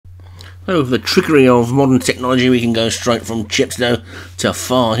Oh, the trickery of modern technology, we can go straight from Chepstow to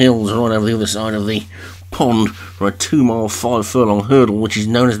Far Hills, right over the other side of the pond, for a 2-mile 5-furlong hurdle, which is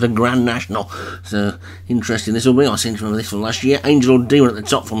known as the Grand National. So interesting this will be. I seem to remember this from last year. Angel or Demon at the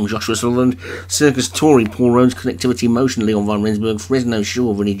top from Joshua Sutherland, Circus Tory, Paul Rhodes, Connectivity Motion, Leon van Rensburg, Fresno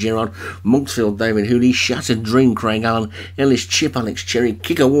Shore, Vinnie Gerard, Monksfield, David Hooley, Shattered Dream, Craig Allen, Ellis Chip, Alex Cherry,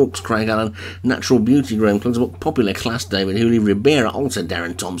 Kicker Walks, Craig Allen, Natural Beauty, Graham Clugsbook, Popular Class, David Hooley, Ribera, Alta,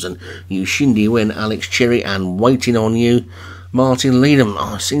 Darren Thompson, Yushindi Wen, Alex Cherry, and Waiting on You, Martin Leadham.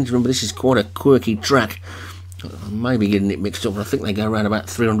 I seem to remember this is quite a quirky track. I may be getting it mixed up, but I think they go around about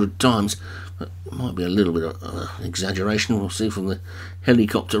 300 times. But it might be a little bit of exaggeration. We'll see from the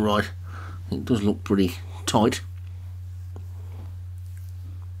helicopter ride. It does look pretty tight.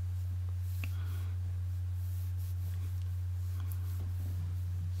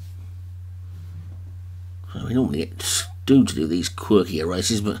 So we normally get Stu to do these quirkier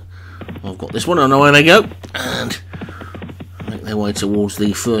races, but I've got this one. I know where they go, and make their way towards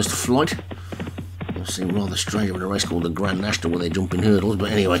the first flight. It seems rather strange with a race called the Grand National where they jump in hurdles,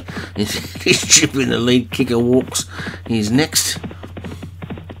 but anyway, it's Chip in the lead. Kicker Walks is next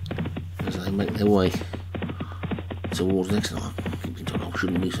as they make their way towards next. I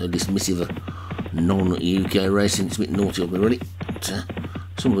shouldn't be so dismissive of non-UK racing. It's a bit naughty of me, really. But,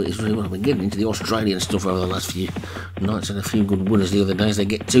 some of it is really well. I've been getting into the Australian stuff over the last few nights. Had a few good winners the other day as they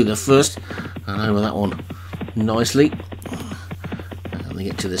get to the first, and over that one nicely. They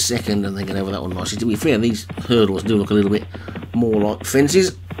get to the second and they get over that one nicely. To be fair, these hurdles do look a little bit more like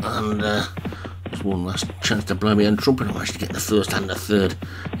fences, and just one last chance to blow me own trumpet. I managed to get the first and the third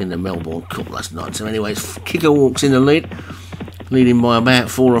in the Melbourne Cup last night. So anyway, Kicker Walks in the lead, leading by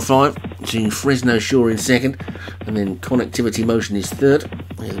about 4 or 5, seeing Fresno Shore in second, and then Connectivity Motion is third,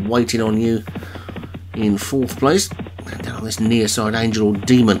 Waiting on You in 4th place, and down on this near side, Angel or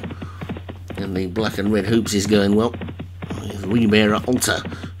Demon, and the black and red hoops is going well. Ribera Alta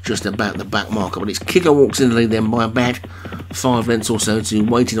just about the back marker, but it's Kicker Walks in the lead then by about 5 lengths or so to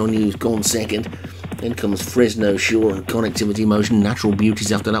Waiting on You, who's gone second. Then comes Fresno Shore and Connectivity Motion, Natural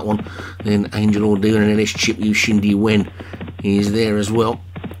Beauties after that one. Then Angel or Demon and Ellis Chip Yushindi Wen is there as well,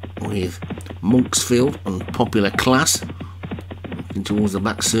 with Monksfield and Popular Class. Looking towards the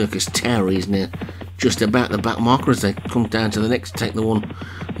back, Circus Tower is now just about the back marker as they come down to the next. Take the one.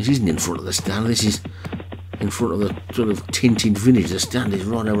 This isn't in front of the stand. This is in front of the sort of tinted village. The stand is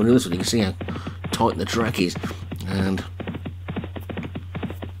right over on the other side. You can see how tight the track is, and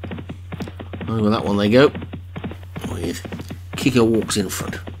over that one they go, with Kicker Walks in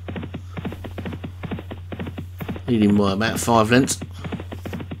front, leading by about 5 lengths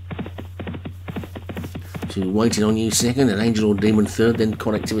to Waiting on You second, and Angel or Demon third, then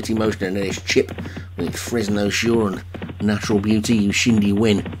Connectivity Motion and Ellis Chip with Fresno Shore and Natural Beauty. Yushindi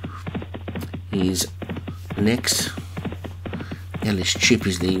Wen is next. Ellis Chip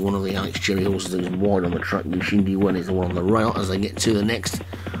is the one of the Alex Cherry horses that is wide on the track. Yushindi Wen is the one on the rail as they get to the next,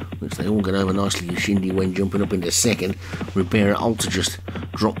 which they all get over nicely. Yushindi Wen jumping up into second. Ribera Alta just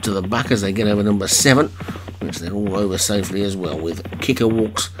dropped to the back as they get over number 7, which they're all over safely as well, with Kicker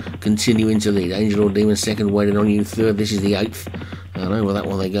Walks continuing to lead. Angel or Demon second, Waiting on You third. This is the 8th, and over that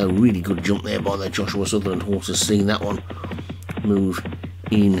one they go. Really good jump there by the Joshua Sutherland horses, seeing that one move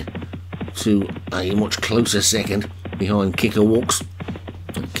in to a much closer second behind Kicker Walks.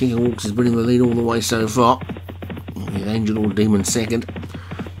 Kicker Walks has been in the lead all the way so far, with Angel or Demon second,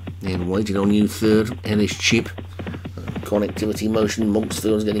 then Waiting on You third, Ellis Chip, Connectivity Motion.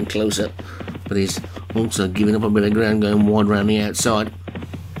 Monksfield's getting closer, but he's also giving up a bit of ground, going wide round the outside.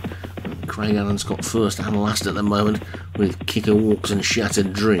 Craig Allen's got first and last at the moment, with Kicker Walks and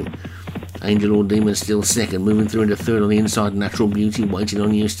Shattered Dream. Angel or Demon still second, moving through into third on the inside. Natural Beauty, Waiting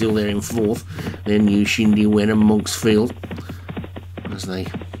on You still there in 4th. Then Yushindi Wen and Monksfield as they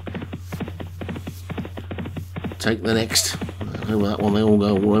take the next. And over that one they all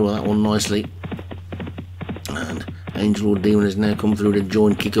go over that one nicely. And Angel or Demon has now come through to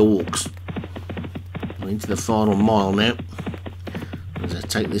join Kicker Walks. We're into the final mile now. As I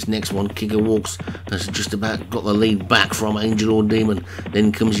take this next one, Kicker Walks has just about got the lead back from Angel or Demon.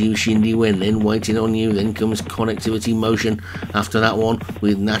 Then comes Yushindi Wen, then Waiting on You, then comes Connectivity Motion after that one,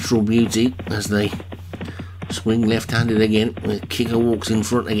 with Natural Beauty as they swing left-handed again, with Kicker Walks in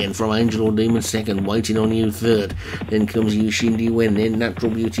front again from Angel or Demon second, Waiting on You third. Then comes Yushindi Wen, then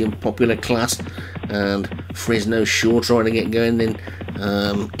Natural Beauty and Popular Class, and Fresno Shore trying to get going. Then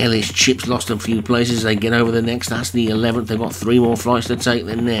Ellis Chips lost a few places. They get over the next. That's the 11th. They've got 3 more flights to take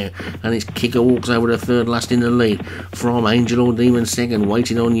then there. And it's Kicker walks over to third last in the lead. From Angel or Demon second.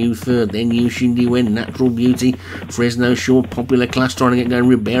 Waiting on you third. Then you Shindy Wen. Natural Beauty. Fresno Shore. Popular Class trying to get going.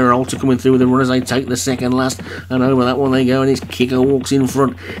 Ribera Alta coming through with the runners. They take the second last. And over that one they go. And it's Kicker walks in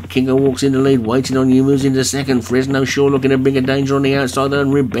front. Kicker walks in the lead. Waiting on you moves into second. Fresno Shore looking at bigger danger on the outside there.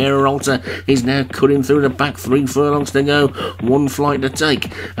 And Ribera Alta is now cutting through the back. 3 furlongs to go. 1 flight to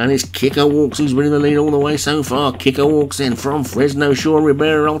take. And it's Kicker Walks who's winning the lead all the way so far. Kicker Walks in from Fresno Shore.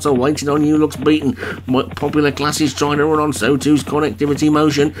 Ribera Alta waiting on you, looks beaten. Popular Class is trying to run on, so too's Connectivity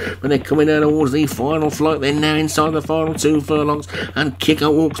Motion. But they're coming down towards the final flight. They're now inside the final 2 furlongs. And Kicker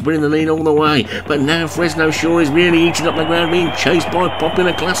Walks winning the lead all the way. But now Fresno Shore is really eating up the ground, being chased by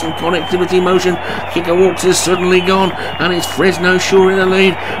Popular Class and Connectivity Motion. Kicker Walks is suddenly gone. And it's Fresno Shore in the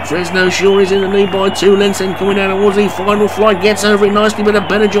lead. Fresno Shore is in the lead by 2 lengths and coming down towards the final flight. Gets over it nicely, but a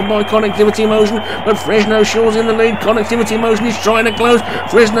better job by Connectivity Motion. But Fresno Shore's in the lead. Connectivity Motion is trying to close.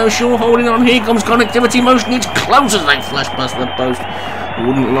 Fresno Shore holding on. Here comes Connectivity Motion. It's close as they flash past the post. I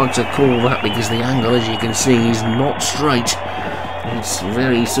wouldn't like to call that because the angle, as you can see, is not straight. It's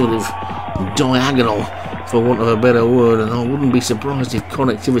very sort of diagonal, for want of a better word, and I wouldn't be surprised if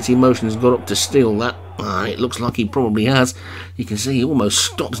Connectivity Motion's got up to steal that. It looks like he probably has. You can see he almost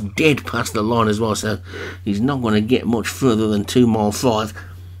stops dead past the line as well, so he's not going to get much further than 2 mile 5.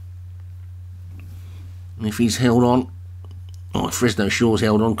 If he's held on, Fresno Shore's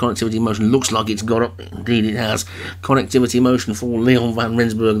held on. Connectivity Motion looks like it's got up. Indeed it has. Connectivity Motion for Leon van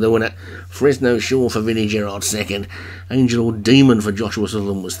Rensburg, the winner. Fresno Shore for Vinnie Gerard second. Angel or Demon for Joshua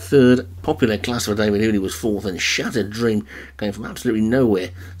Sutherland was third. Popular Class for David Hooley was fourth. And Shattered Dream came from absolutely nowhere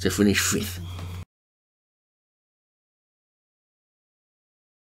to finish 5th.